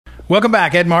Welcome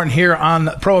back. Ed Martin here on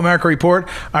Pro America Report.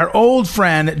 Our old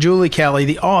friend, Julie Kelly,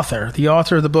 the author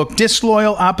of the book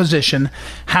Disloyal Opposition,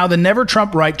 How the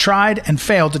NeverTrump Right Tried and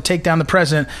Failed to Take Down the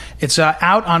President. It's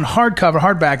out on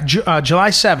hardback,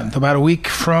 July 7th, about a week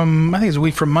from, I think it's a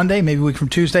week from Monday, maybe a week from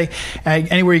Tuesday.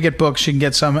 Anywhere you get books, you can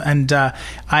get some. And I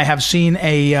have seen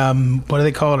a, what do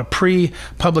they call it, a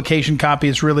pre-publication copy.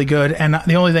 It's really good. And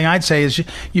the only thing I'd say is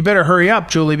you better hurry up,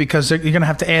 Julie, because you're going to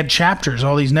have to add chapters.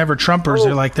 All these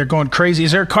NeverTrumpers, they're going crazy.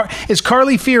 Is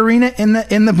Carly Fiorina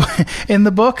in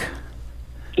the book?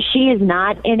 She is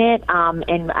not in it,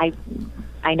 and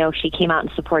I know she came out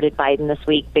and supported Biden this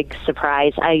week. Big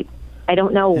surprise. I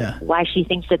don't know why she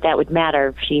thinks that would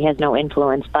matter. She has no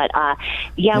influence, but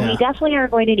we definitely are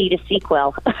going to need a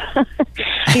sequel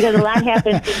because a lot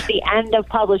happened since the end of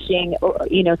publishing.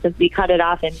 Since we cut it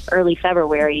off in early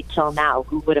February till now.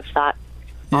 Who would have thought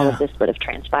all of this would have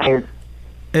transpired?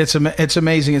 It's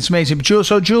amazing. It's amazing.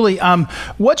 But Julie,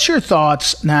 what's your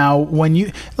thoughts now when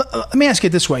you, let me ask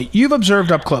it this way. You've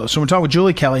observed up close. So we're talking with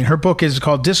Julie Kelly, and her book is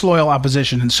called Disloyal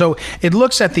Opposition. And so it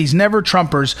looks at these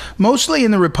never-Trumpers, mostly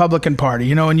in the Republican Party,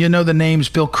 and the names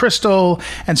Bill Kristol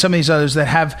and some of these others that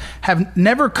have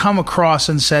never come across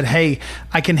and said, hey,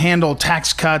 I can handle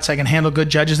tax cuts, I can handle good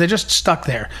judges. They're just stuck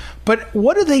there. But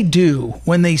what do they do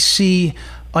when they see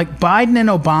like Biden and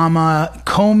Obama,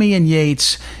 Comey and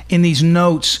Yates in these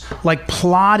notes, like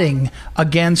plotting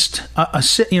against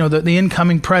the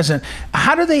incoming president?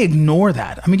 How do they ignore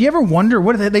that? I mean, do you ever wonder,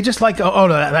 what are they just like, no,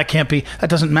 that can't be, that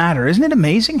doesn't matter. Isn't it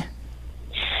amazing?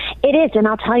 It is, and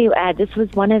I'll tell you, Ed, this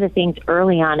was one of the things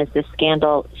early on as this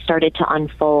scandal started to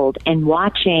unfold, and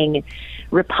watching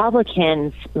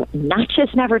Republicans, not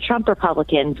just NeverTrump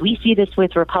Republicans, we see this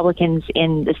with Republicans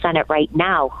in the Senate right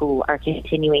now who are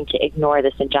continuing to ignore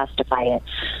this and justify it.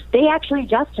 They actually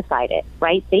justified it,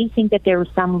 right? They think that there was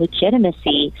some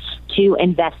legitimacy to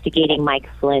investigating Mike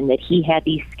Flynn, that he had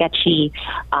these sketchy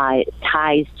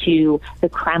ties to the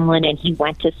Kremlin, and he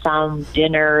went to some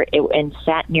dinner and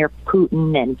sat near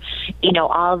Putin, and,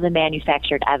 all of the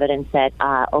manufactured evidence that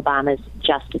Obama's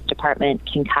Justice Department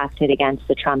concocted against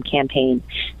the Trump campaign.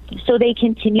 So they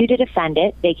continue to defend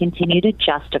it. They continue to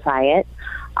justify it.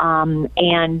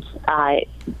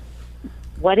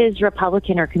 What is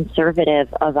Republican or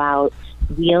conservative about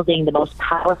wielding the most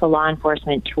powerful law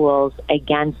enforcement tools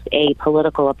against a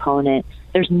political opponent?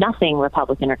 There's nothing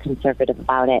Republican or conservative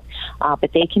about it,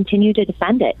 but they continue to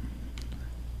defend it.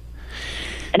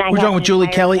 And We're talking with Julie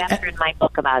Kelly in my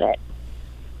book about it.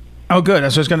 Oh, good.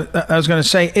 As I was going to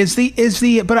say,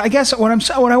 but I guess what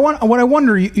I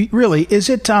wonder really is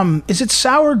it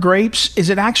sour grapes? Is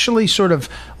it actually sort of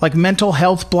like mental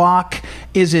health block?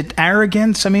 Is it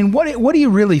arrogance? I mean, what do you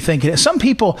really think it is? Some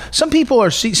people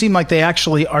seem like they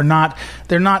actually are not.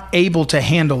 They're not able to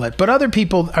handle it. But other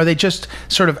people, are they just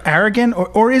sort of arrogant,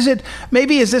 or is it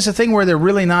maybe is this a thing where they're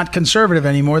really not conservative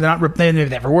anymore? They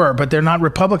never were, but they're not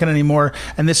Republican anymore,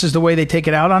 and this is the way they take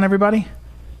it out on everybody?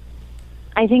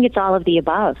 I think it's all of the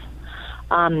above.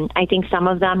 I think some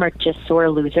of them are just sore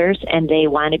losers, and they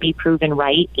want to be proven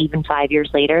right, even 5 years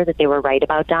later, that they were right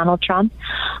about Donald Trump.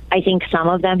 I think some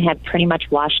of them have pretty much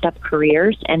washed up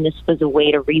careers, and this was a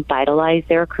way to revitalize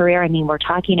their career. I mean, we're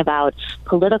talking about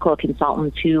political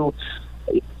consultants who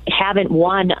haven't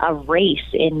won a race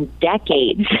in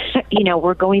decades.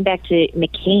 We're going back to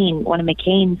McCain, one of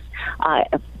McCain's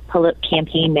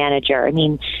campaign manager. I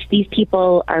mean, these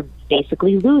people are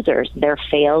basically losers. They're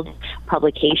failed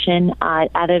publication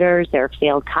editors, they're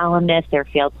failed columnists, they're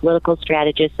failed political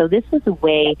strategists. So this was a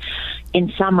way,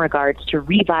 in some regards, to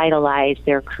revitalize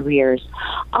their careers.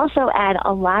 Also, Ed,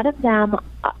 a lot of them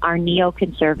are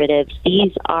neoconservatives.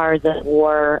 These are the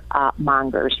war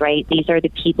mongers, right? These are the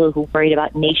people who worried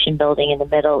about nation building in the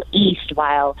Middle East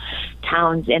while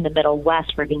towns in the Middle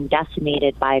West were being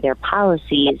decimated by their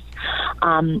policies.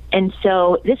 And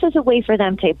so this is a way for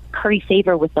them to curry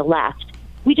favor with the left.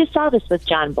 We just saw this with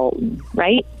John Bolton,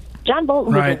 right? John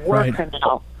Bolton was a war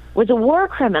criminal. Was a war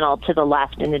criminal to the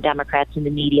left and the Democrats and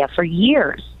the media for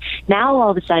years. Now,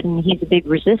 all of a sudden, he's a big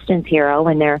resistance hero,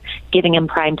 and they're giving him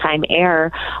primetime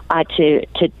air to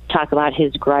talk about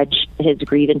his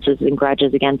grievances and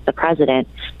grudges against the president.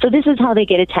 So this is how they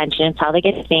get attention. It's how they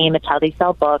get fame. It's how they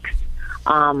sell books.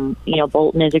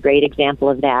 Bolton is a great example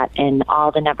of that, and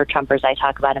all the NeverTrumpers I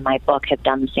talk about in my book have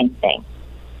done the same thing.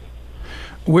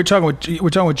 We're talking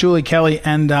with Julie Kelly,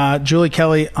 and Julie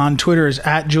Kelly on Twitter is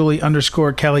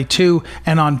 @Julie_Kelly2,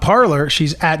 and on Parler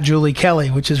she's @Julie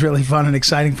Kelly, which is really fun and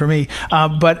exciting for me.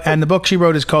 And the book she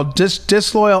wrote is called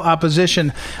Disloyal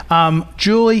Opposition.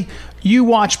 Julie, you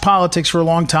watched politics for a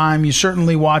long time. You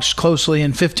certainly watched closely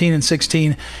in 15 and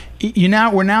 16.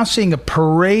 We're now seeing a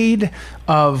parade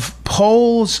of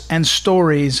polls and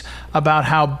stories about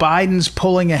how Biden's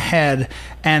pulling ahead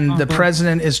and the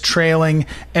president is trailing,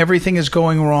 everything is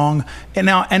going wrong, and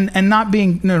now and not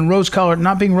being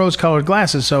rose-colored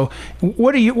glasses. So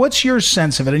what's your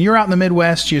sense of it? And you're out in the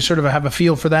Midwest, you sort of have a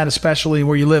feel for that, especially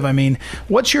where you live. I mean,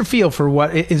 what's your feel for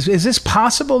what is this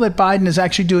possible that Biden is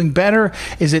actually doing better?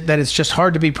 Is it that it's just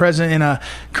hard to be president in a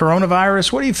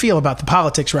coronavirus? What do you feel about the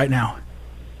politics right now?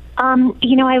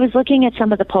 I was looking at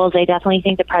some of the polls. I definitely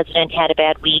think the president had a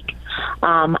bad week.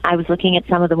 I was looking at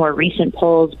some of the more recent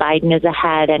polls. Biden is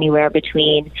ahead anywhere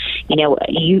between,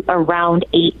 around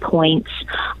 8 points.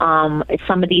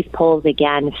 Some of these polls,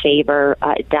 again, favor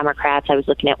Democrats. I was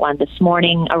looking at one this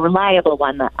morning, a reliable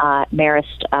one, the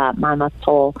Marist Monmouth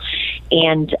poll,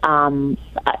 and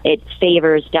it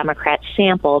favors Democrat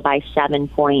Sample by 7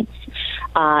 points.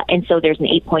 And so there's an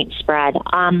 8-point spread.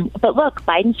 But look,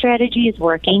 Biden's strategy is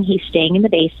working. He's staying in the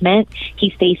basement.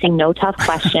 He's facing no tough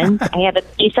questions. I have a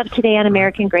piece up today on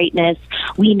American greatness.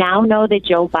 We now know that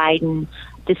Joe Biden,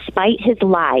 despite his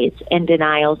lies and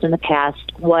denials in the past,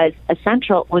 was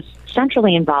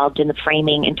centrally involved in the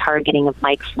framing and targeting of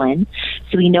Mike Flynn.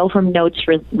 So we know from notes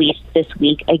released this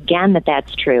week, again, that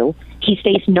that's true. He's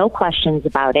faced no questions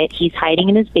about it. He's hiding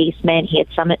in his basement. He had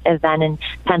some event in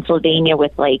Pennsylvania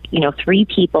with 3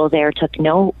 people there, took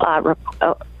no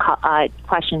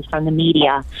questions from the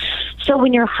media. So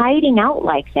when you're hiding out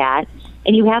like that,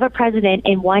 and you have a president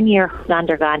in 1 year who's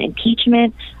undergone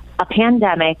impeachment, a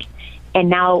pandemic, and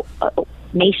now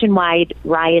nationwide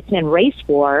riots and race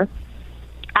war,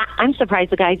 I'm surprised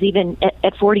the guy's even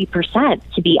at 40%,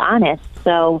 to be honest.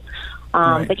 So,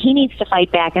 right. But he needs to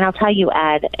fight back. And I'll tell you,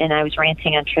 Ed, and I was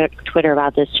ranting on Twitter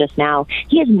about this just now,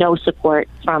 he has no support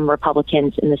from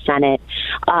Republicans in the Senate.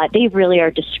 They really are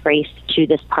a disgrace to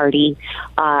this party,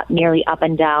 nearly up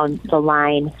and down the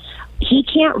line. He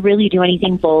can't really do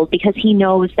anything bold because he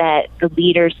knows that the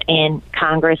leaders in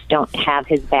Congress don't have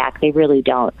his back. They really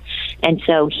don't. And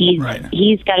so he's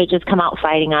got to just come out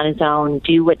fighting on his own,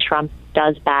 do what Trump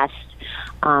does best.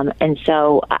 And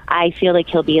so I feel like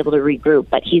he'll be able to regroup,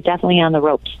 but he's definitely on the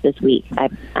ropes this week. I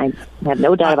have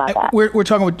no doubt about that. We're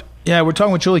talking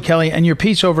with Julie Kelly, and your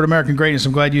piece over at American Greatness,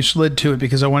 I'm glad you slid to it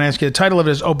because I want to ask you, the title of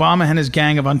it is Obama and His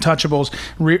Gang of Untouchables,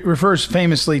 refers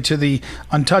famously to the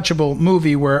Untouchable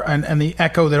movie and the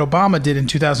echo that Obama did in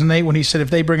 2008 when he said,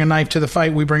 if they bring a knife to the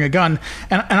fight, we bring a gun.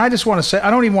 And I just want to say, I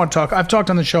don't even want to talk. I've talked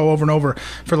on the show over and over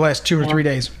for the last 2 or 3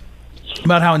 days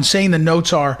about how insane the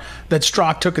notes are that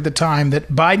Strzok took at the time, that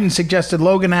Biden suggested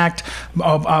Logan Act,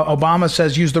 Obama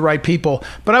says use the right people.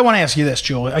 But I want to ask you this,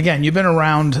 Julie. Again, you've been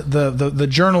around the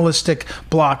journalistic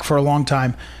block for a long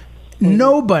time.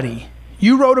 Nobody,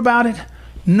 you wrote about it,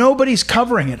 nobody's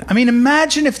covering it. I mean,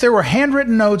 imagine if there were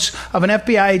handwritten notes of an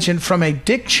FBI agent from a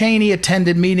Dick Cheney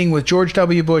attended meeting with George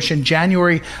W. Bush in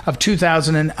January of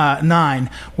 2009,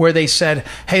 where they said,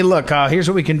 hey, look, here's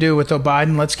what we can do with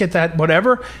Biden. Let's get that,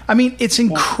 whatever. I mean, it's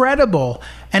incredible.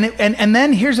 And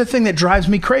then here's the thing that drives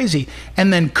me crazy.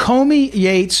 And then Comey,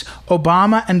 Yates,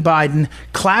 Obama, and Biden,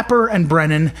 Clapper and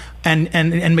Brennan and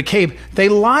McCabe, they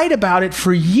lied about it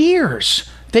for years.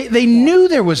 They knew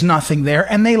there was nothing there,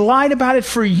 and they lied about it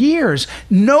for years.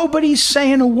 Nobody's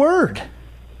saying a word.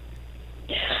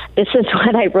 This is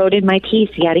what I wrote in my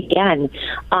piece yet again.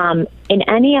 In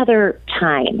any other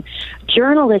time,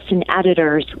 journalists and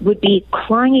editors would be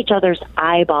clawing each other's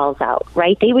eyeballs out,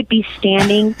 right? They would be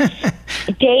standing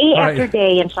day after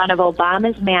day in front of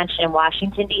Obama's mansion in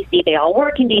Washington, D.C. They all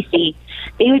work in D.C.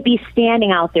 They would be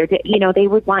standing out there. They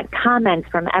would want comments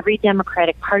from every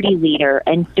Democratic Party leader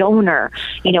and donor.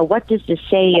 What does this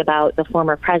say about the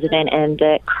former president and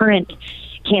the current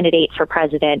candidate for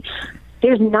president?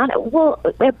 There's not,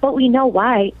 but we know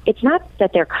why. It's not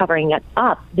that they're covering it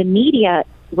up. The media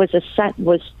was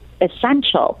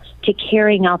essential to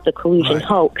carrying out the collusion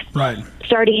hoax,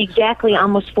 starting exactly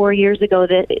almost 4 years ago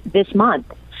this month.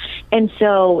 And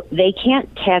so they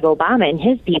can't tag Obama and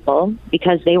his people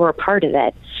because they were a part of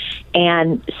it.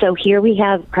 And so here we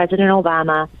have President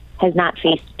Obama has not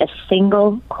faced a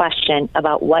single question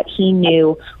about what he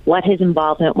knew, what his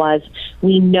involvement was.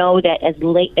 We know that as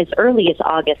early as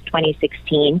August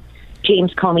 2016,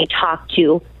 James Comey talked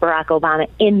to Barack Obama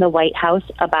in the White House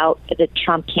about the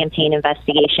Trump campaign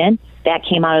investigation. That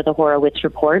came out of the Horowitz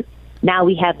report. Now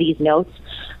we have these notes.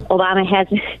 Obama has,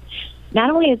 not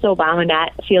only has Obama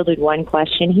not fielded one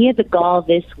question, he had the gall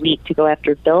this week to go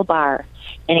after Bill Barr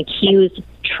and accuse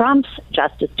Trump's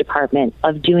Justice Department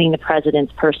of doing the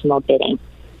president's personal bidding.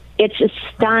 It's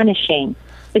astonishing.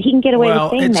 But he can get away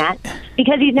with saying that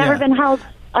because he's never been held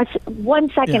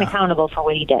 1 second accountable for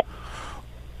what he did.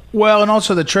 Well, and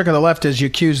also the trick of the left is you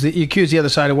accuse the other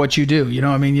side of what you do. You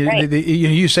know, I mean,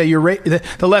 you say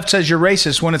the left says you're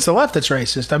racist when it's the left that's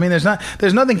racist. I mean,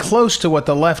 there's nothing close to what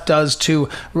the left does to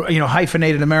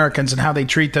hyphenated Americans and how they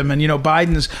treat them. And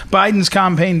Biden's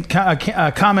campaign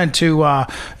comment to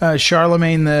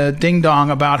Charlemagne the Ding Dong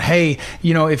about, hey,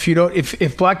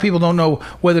 if black people don't know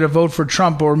whether to vote for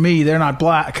Trump or me, they're not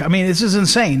black. I mean, this is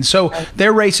insane. So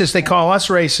they're racist. They call us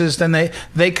racist, and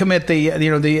they commit the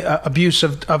abuse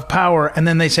of power, and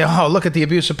then they say, oh, look at the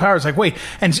abuse of power. It's like, wait,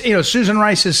 and Susan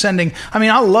Rice is sending, I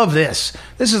mean, I love this.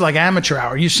 This is like amateur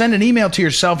hour. You send an email to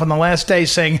yourself on the last day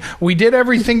saying, we did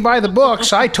everything by the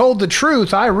books. I told the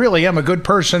truth. I really am a good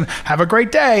person. Have a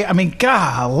great day. I mean,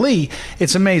 golly,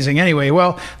 it's amazing. Anyway,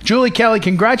 well, Julie Kelly,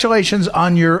 congratulations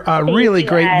on your really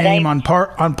great name on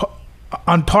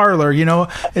Parler.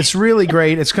 It's really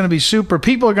great. It's going to be super.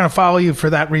 People are going to follow you for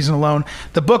that reason alone.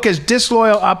 The book is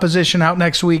Disloyal Opposition, out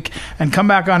next week, and come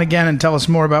back on again and tell us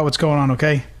more about what's going on,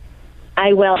 okay?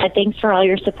 I will. Thanks for all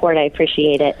your support. I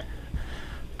appreciate it.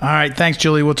 All right. Thanks,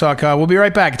 Julie. We'll talk. We'll be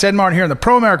right back. It's Ed Martin here on the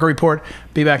Pro America Report.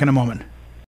 Be back in a moment.